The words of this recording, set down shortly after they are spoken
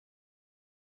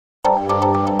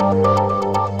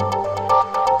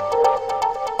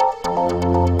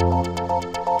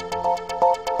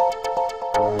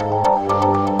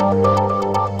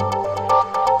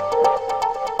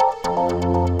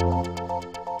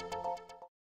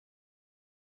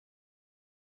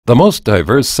The most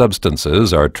diverse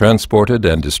substances are transported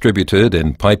and distributed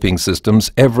in piping systems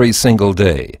every single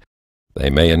day. They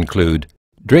may include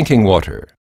drinking water,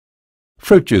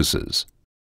 fruit juices,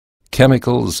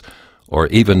 chemicals, or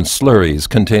even slurries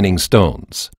containing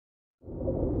stones.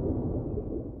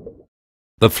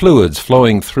 The fluids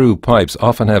flowing through pipes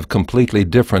often have completely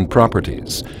different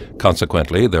properties.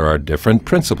 Consequently, there are different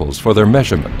principles for their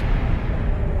measurement.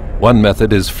 One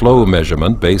method is flow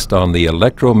measurement based on the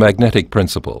electromagnetic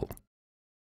principle.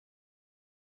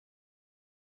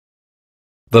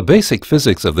 The basic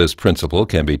physics of this principle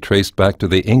can be traced back to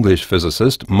the English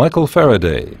physicist Michael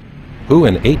Faraday, who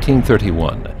in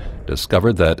 1831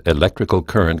 discovered that electrical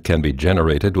current can be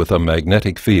generated with a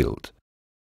magnetic field.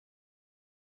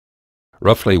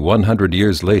 Roughly 100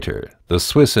 years later, the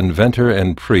Swiss inventor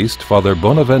and priest Father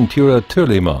Bonaventura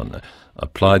Turlimann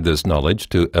applied this knowledge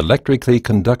to electrically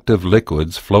conductive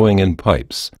liquids flowing in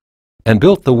pipes and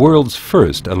built the world's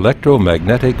first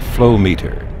electromagnetic flow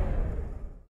meter.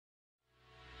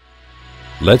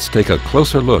 Let's take a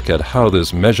closer look at how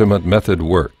this measurement method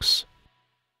works.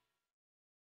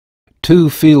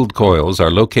 Two field coils are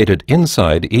located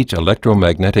inside each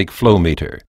electromagnetic flow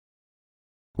meter.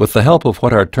 With the help of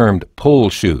what are termed pole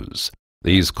shoes,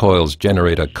 these coils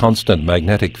generate a constant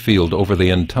magnetic field over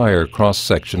the entire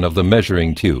cross-section of the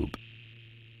measuring tube.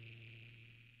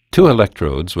 Two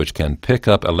electrodes which can pick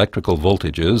up electrical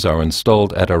voltages are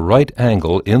installed at a right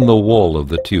angle in the wall of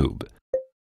the tube.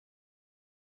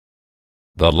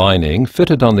 The lining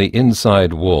fitted on the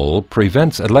inside wall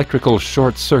prevents electrical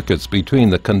short circuits between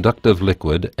the conductive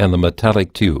liquid and the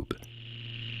metallic tube.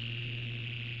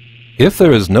 If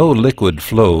there is no liquid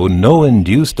flow, no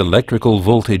induced electrical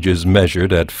voltage is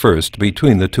measured at first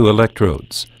between the two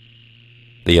electrodes.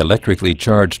 The electrically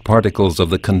charged particles of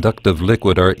the conductive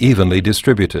liquid are evenly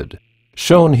distributed,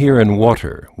 shown here in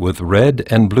water with red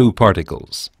and blue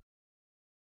particles.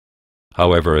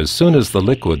 However, as soon as the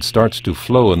liquid starts to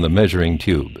flow in the measuring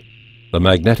tube, the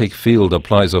magnetic field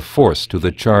applies a force to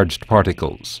the charged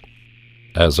particles.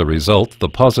 As a result, the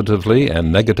positively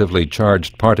and negatively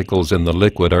charged particles in the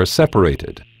liquid are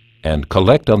separated and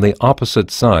collect on the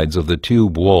opposite sides of the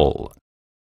tube wall.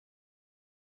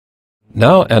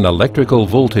 Now an electrical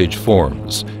voltage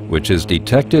forms, which is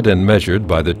detected and measured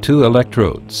by the two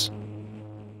electrodes.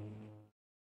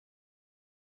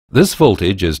 This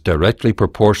voltage is directly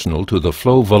proportional to the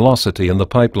flow velocity in the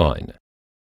pipeline.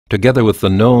 Together with the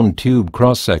known tube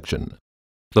cross-section,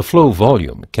 the flow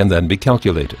volume can then be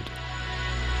calculated.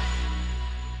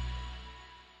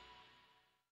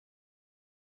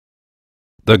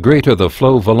 The greater the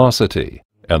flow velocity,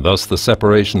 and thus the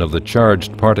separation of the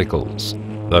charged particles,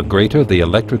 the greater the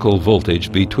electrical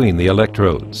voltage between the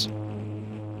electrodes.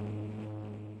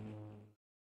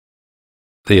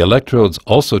 The electrodes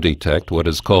also detect what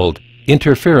is called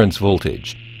interference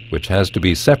voltage, which has to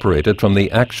be separated from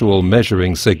the actual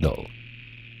measuring signal.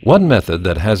 One method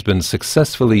that has been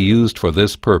successfully used for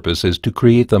this purpose is to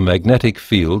create the magnetic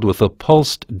field with a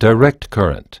pulsed direct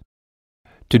current.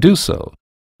 To do so,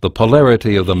 the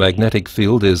polarity of the magnetic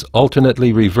field is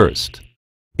alternately reversed,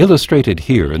 illustrated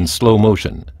here in slow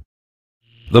motion.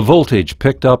 The voltage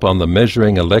picked up on the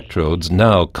measuring electrodes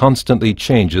now constantly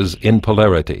changes in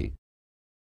polarity.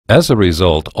 As a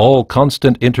result, all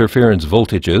constant interference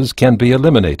voltages can be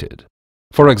eliminated.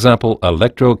 For example,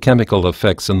 electrochemical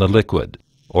effects in the liquid,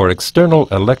 or external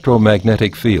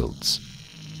electromagnetic fields.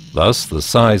 Thus, the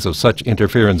size of such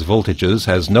interference voltages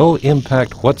has no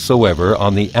impact whatsoever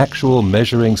on the actual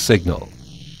measuring signal.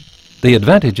 The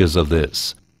advantages of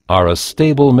this are a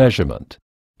stable measurement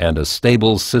and a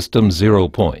stable system zero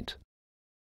point.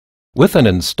 With an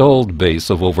installed base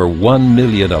of over 1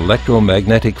 million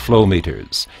electromagnetic flow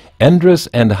meters, Endress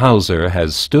Hauser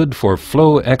has stood for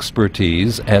flow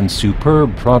expertise and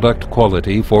superb product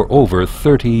quality for over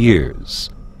 30 years.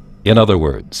 In other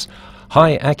words,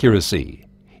 high accuracy,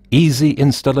 easy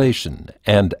installation,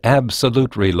 and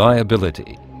absolute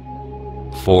reliability.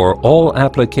 For all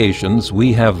applications,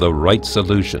 we have the right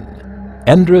solution.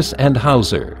 Endress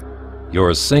Hauser,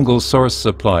 your single source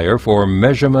supplier for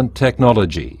measurement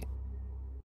technology.